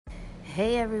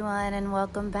Hey everyone, and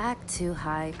welcome back to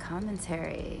High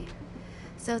Commentary.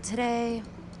 So today,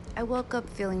 I woke up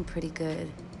feeling pretty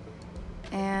good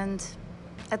and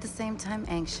at the same time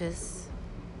anxious.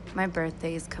 My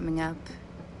birthday is coming up,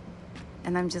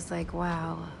 and I'm just like,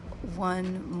 wow,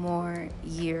 one more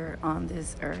year on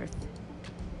this earth.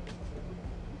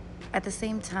 At the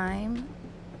same time,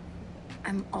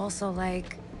 I'm also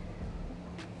like,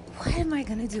 what am I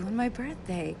gonna do on my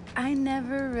birthday? I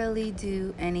never really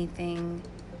do anything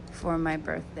for my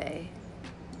birthday.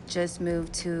 Just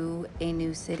moved to a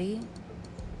new city,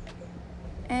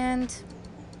 and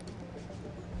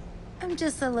I'm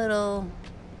just a little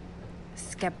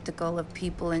skeptical of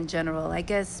people in general. I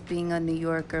guess being a New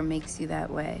Yorker makes you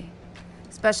that way,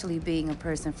 especially being a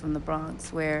person from the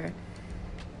Bronx, where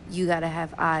you gotta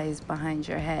have eyes behind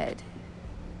your head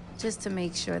just to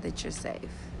make sure that you're safe.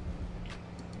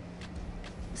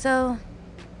 So,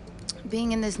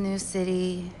 being in this new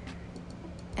city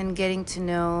and getting to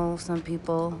know some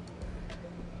people,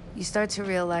 you start to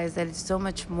realize that it's so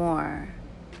much more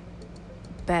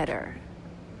better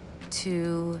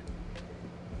to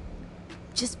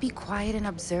just be quiet and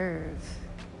observe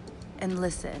and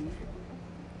listen.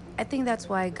 I think that's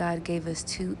why God gave us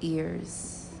 2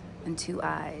 ears and 2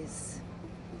 eyes,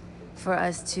 for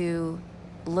us to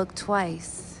look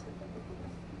twice,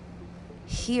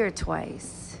 hear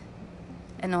twice,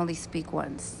 and only speak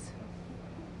once.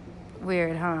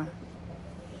 Weird, huh?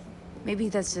 Maybe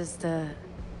that's just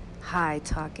high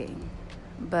talking,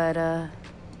 but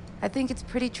I think it's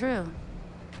pretty true.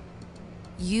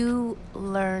 You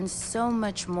learn so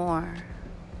much more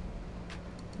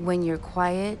when you're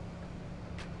quiet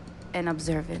and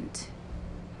observant.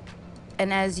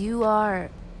 And as you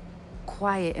are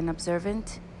quiet and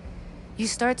observant, you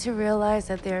start to realize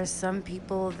that there are some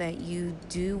people that you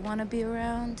do want to be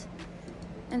around,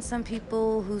 and some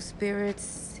people whose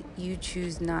spirits you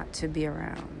choose not to be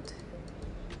around.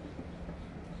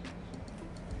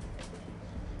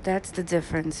 That's the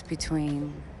difference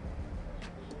between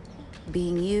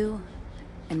being you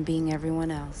and being everyone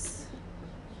else.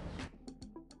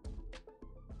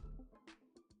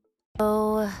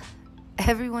 So,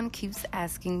 everyone keeps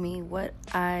asking me what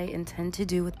I intend to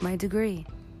do with my degree,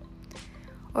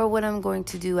 or what I'm going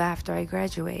to do after I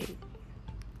graduate.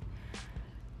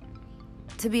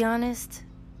 To be honest,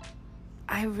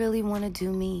 I really want to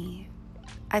do me.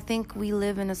 I think we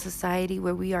live in a society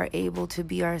where we are able to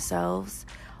be ourselves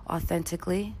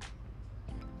authentically,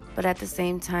 but at the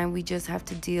same time, we just have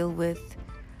to deal with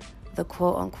the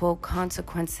quote-unquote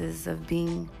consequences of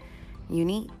being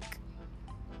unique.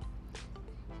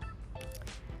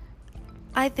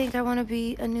 I think I want to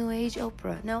be a New Age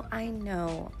Oprah. No, I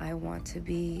know I want to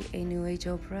be a New Age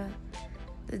Oprah.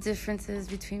 The differences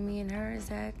between me and her is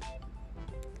that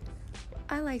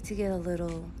I like to get a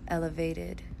little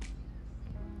elevated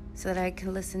so that I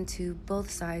can listen to both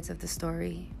sides of the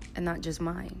story and not just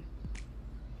mine.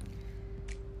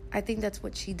 I think that's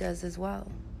what she does as well.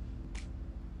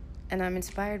 And I'm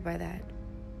inspired by that,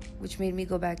 which made me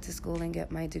go back to school and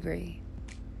get my degree.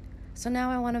 So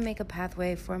now I want to make a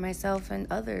pathway for myself and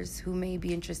others who may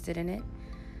be interested in it,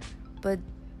 but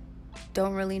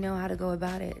don't really know how to go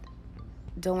about it.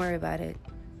 Don't worry about it.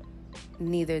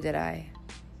 Neither did I.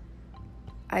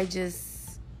 I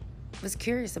just was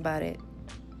curious about it.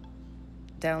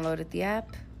 Downloaded the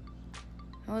app.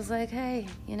 I was like, hey,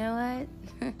 you know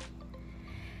what?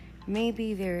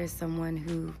 Maybe there is someone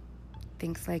who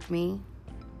thinks like me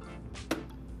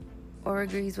or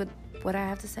agrees with what I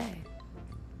have to say.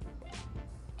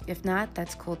 If not,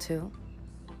 that's cool too.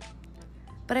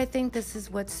 But I think this is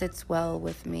what sits well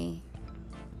with me.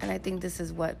 And I think this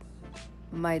is what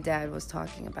my dad was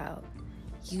talking about.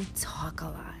 You talk a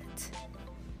lot.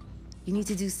 You need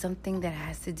to do something that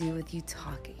has to do with you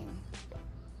talking.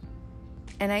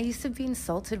 And I used to be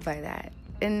insulted by that.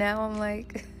 And now I'm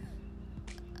like,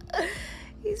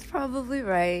 he's probably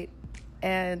right.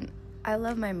 And I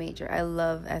love my major. I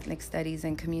love ethnic studies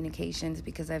and communications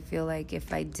because I feel like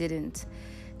if I didn't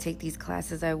take these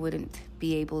classes, I wouldn't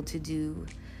be able to do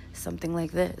something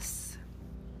like this.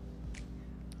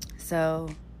 So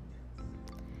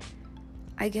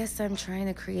I guess I'm trying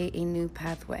to create a new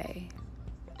pathway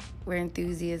where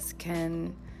enthusiasts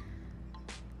can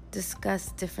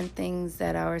discuss different things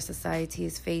that our society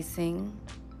is facing.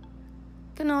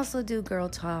 You can also do girl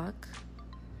talk.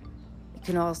 You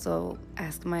can also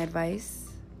ask my advice,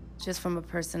 just from a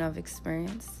person of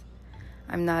experience.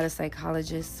 I'm not a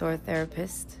psychologist or a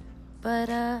therapist, but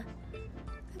I've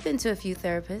been to a few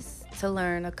therapists to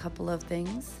learn a couple of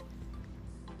things.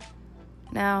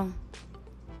 Now,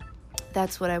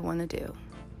 that's what I want to do.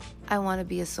 I want to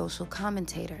be a social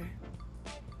commentator.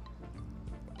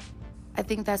 I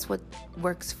think that's what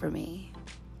works for me.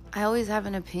 I always have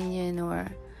an opinion or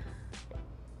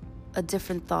a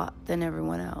different thought than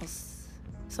everyone else.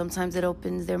 Sometimes it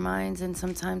opens their minds and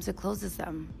sometimes it closes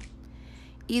them.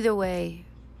 Either way,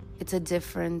 it's a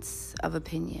difference of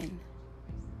opinion.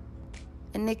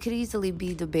 And it could easily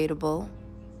be debatable.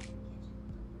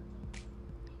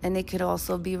 And it could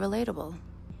also be relatable.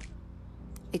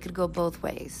 It could go both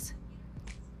ways.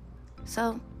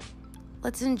 So,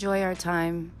 let's enjoy our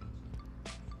time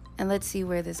and let's see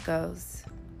where this goes.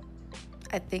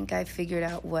 I think I figured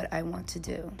out what I want to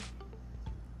do.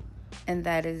 And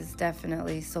that is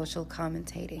definitely social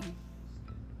commentating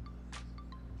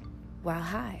while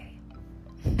high.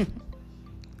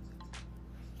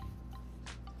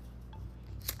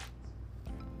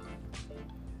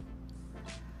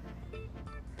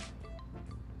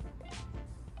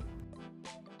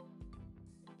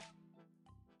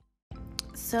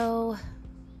 So,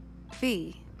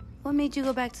 V, what made you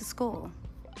go back to school?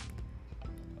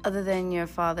 Other than your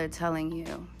father telling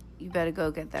you, you better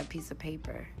go get that piece of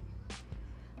paper.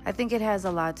 I think it has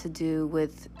a lot to do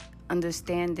with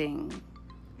understanding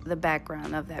the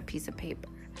background of that piece of paper.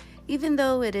 Even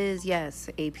though it is, yes,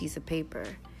 a piece of paper,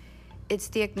 it's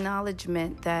the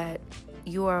acknowledgement that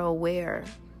you are aware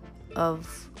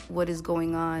of what is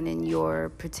going on in your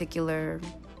particular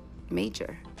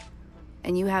major.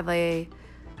 And you have a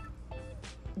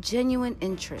genuine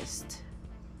interest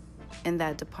in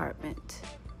that department,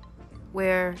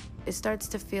 where it starts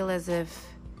to feel as if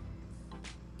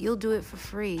you'll do it for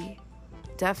free,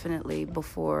 definitely,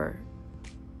 before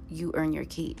you earn your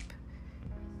keep.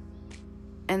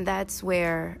 And that's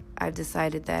where I've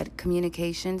decided that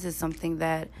communications is something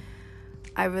that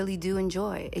I really do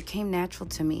enjoy. It came natural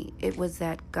to me. It was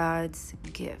that God's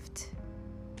gift.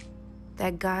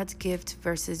 That God's gift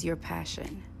versus your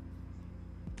passion.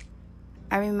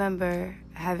 I remember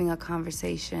having a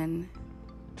conversation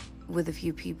with a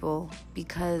few people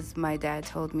because my dad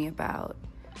told me about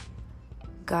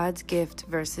God's gift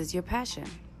versus your passion.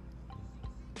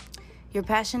 Your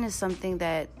passion is something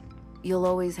that you'll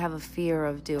always have a fear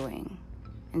of doing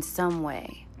in some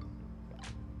way,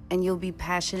 and you'll be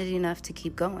passionate enough to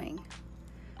keep going.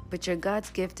 But your God's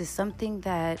gift is something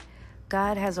that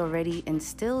God has already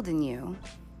instilled in you,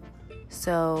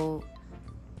 so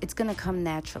it's gonna come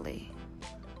naturally.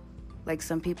 Like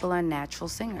some people are natural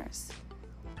singers.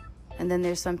 And then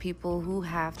there's some people who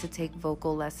have to take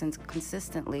vocal lessons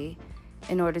consistently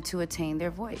in order to attain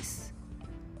their voice.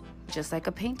 Just like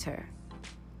a painter.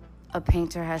 A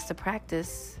painter has to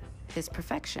practice his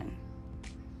perfection.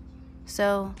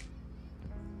 So,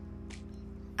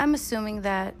 I'm assuming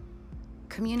that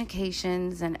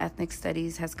communications and ethnic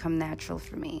studies has come natural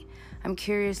for me. I'm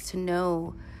curious to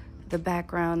know the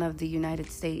background of the United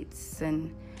States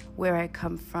and where I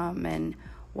come from and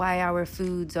why our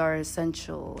foods are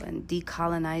essential and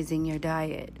decolonizing your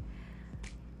diet.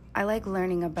 I like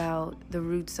learning about the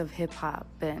roots of hip hop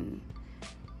and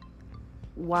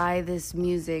why this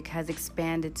music has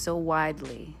expanded so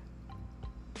widely.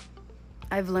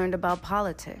 I've learned about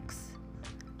politics.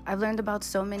 I've learned about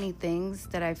so many things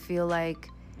that I feel like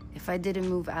if I didn't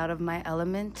move out of my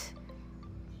element,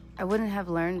 I wouldn't have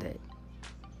learned it.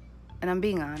 And I'm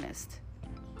being honest.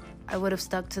 I would have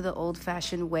stuck to the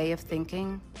old-fashioned way of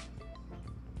thinking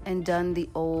and done the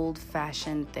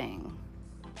old-fashioned thing.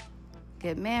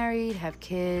 Get married, have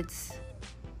kids,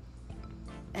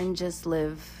 and just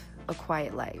live a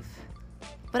quiet life.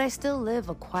 But I still live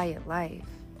a quiet life.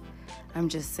 I'm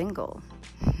just single.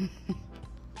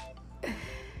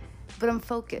 But I'm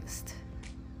focused.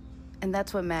 And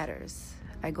that's what matters.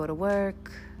 I go to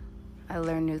work, I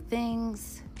learn new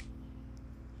things,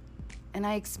 and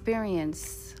I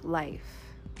experience life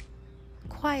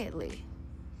quietly.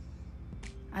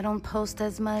 I don't post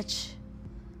as much,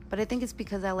 but I think it's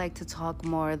because I like to talk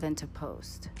more than to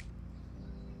post.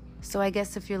 So I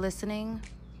guess if you're listening,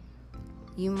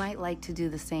 you might like to do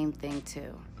the same thing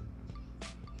too.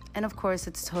 And of course,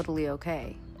 it's totally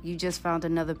okay. You just found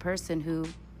another person who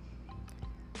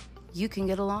you can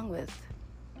get along with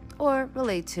or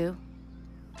relate to.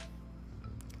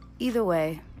 Either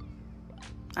way,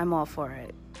 I'm all for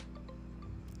it.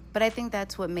 But I think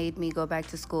that's what made me go back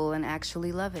to school and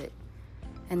actually love it.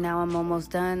 And now I'm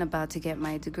almost done, about to get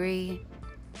my degree.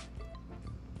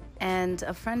 And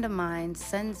a friend of mine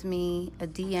sends me a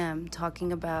DM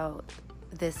talking about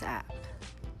this app.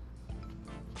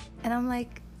 And I'm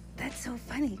like, that's so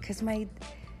funny, because my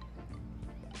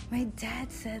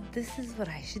dad said this is what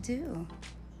I should do.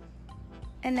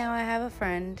 And now I have a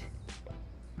friend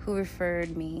who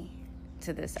referred me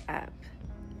to this app.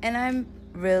 And I'm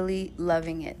really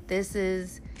loving it. This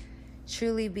is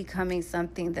truly becoming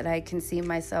something that I can see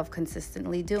myself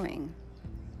consistently doing.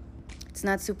 It's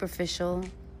not superficial,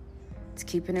 it's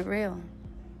keeping it real.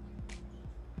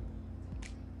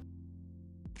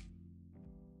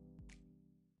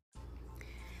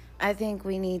 I think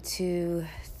we need to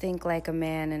think like a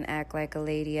man and act like a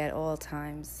lady at all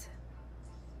times.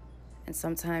 And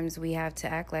sometimes we have to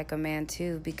act like a man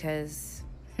too, because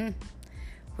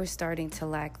we're starting to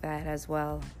lack that as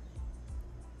well.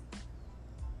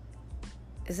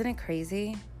 Isn't it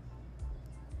crazy?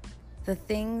 The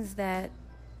things that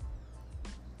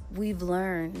we've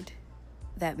learned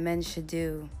that men should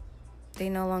do, they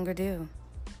no longer do.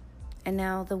 And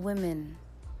now the women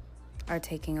are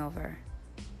taking over.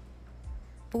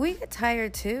 But we get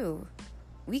tired too.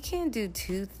 We can't do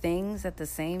two things at the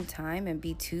same time and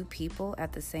be two people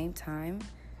at the same time.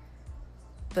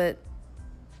 But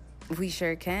we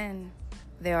sure can.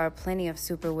 There are plenty of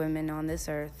superwomen on this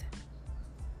earth.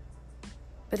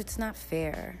 But it's not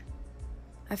fair.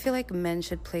 I feel like men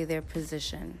should play their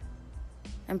position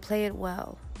and play it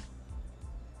well.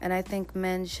 And I think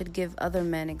men should give other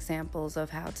men examples of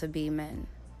how to be men.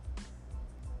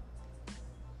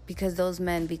 Because those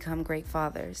men become great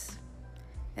fathers.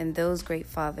 And those great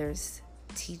fathers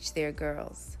teach their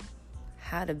girls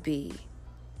how to be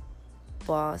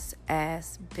boss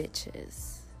ass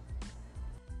bitches.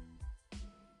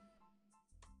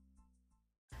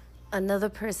 Another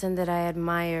person that I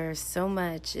admire so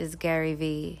much is Gary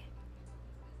Vee.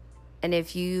 And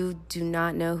if you do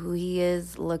not know who he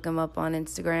is, look him up on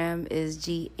Instagram. Is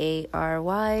GaryVee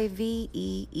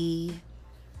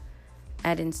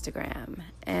at Instagram.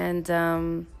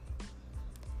 And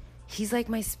he's like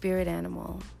my spirit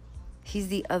animal. He's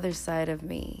the other side of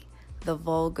me, the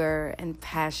vulgar and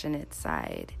passionate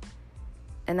side.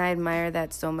 And I admire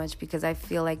that so much because I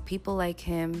feel like people like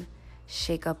him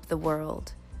shake up the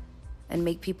world and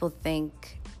make people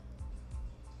think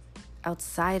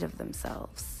outside of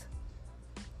themselves.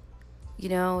 You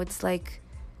know, it's like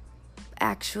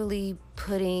actually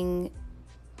putting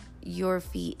your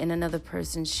feet in another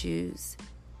person's shoes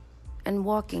and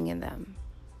walking in them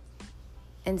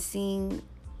and seeing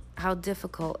how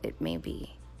difficult it may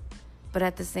be, but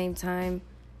at the same time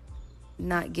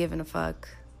not giving a fuck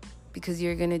because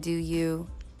you're gonna do you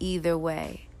either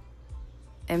way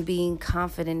and being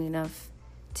confident enough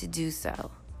to do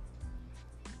so.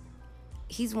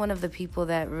 He's one of the people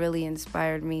that really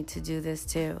inspired me to do this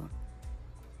too,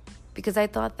 because I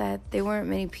thought that there weren't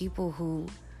many people who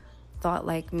thought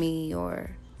like me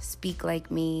or speak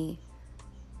like me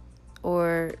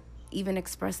or even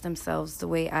express themselves the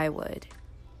way I would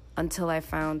until I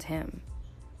found him.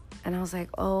 And I was like,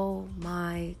 oh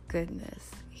my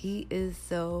goodness, he is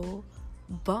so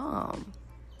bomb.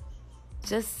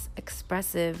 Just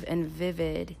expressive and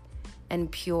vivid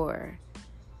and pure.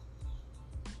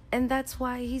 And that's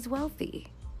why he's wealthy.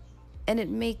 And it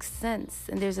makes sense.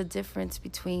 And there's a difference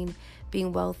between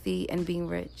being wealthy and being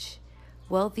rich.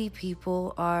 Wealthy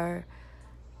people are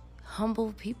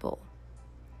humble people.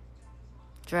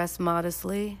 Dress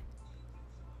modestly,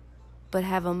 but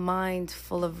have a mind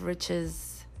full of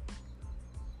riches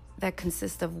that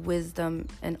consist of wisdom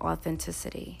and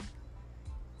authenticity.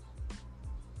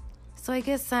 So I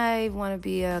guess I want to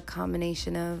be a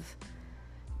combination of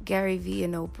Gary Vee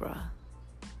and Oprah.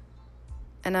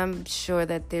 And I'm sure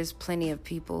that there's plenty of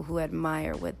people who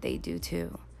admire what they do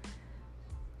too.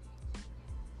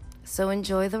 So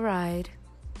enjoy the ride.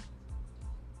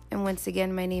 And once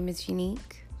again, my name is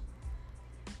Unique.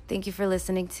 Thank you for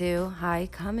listening to High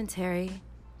Commentary.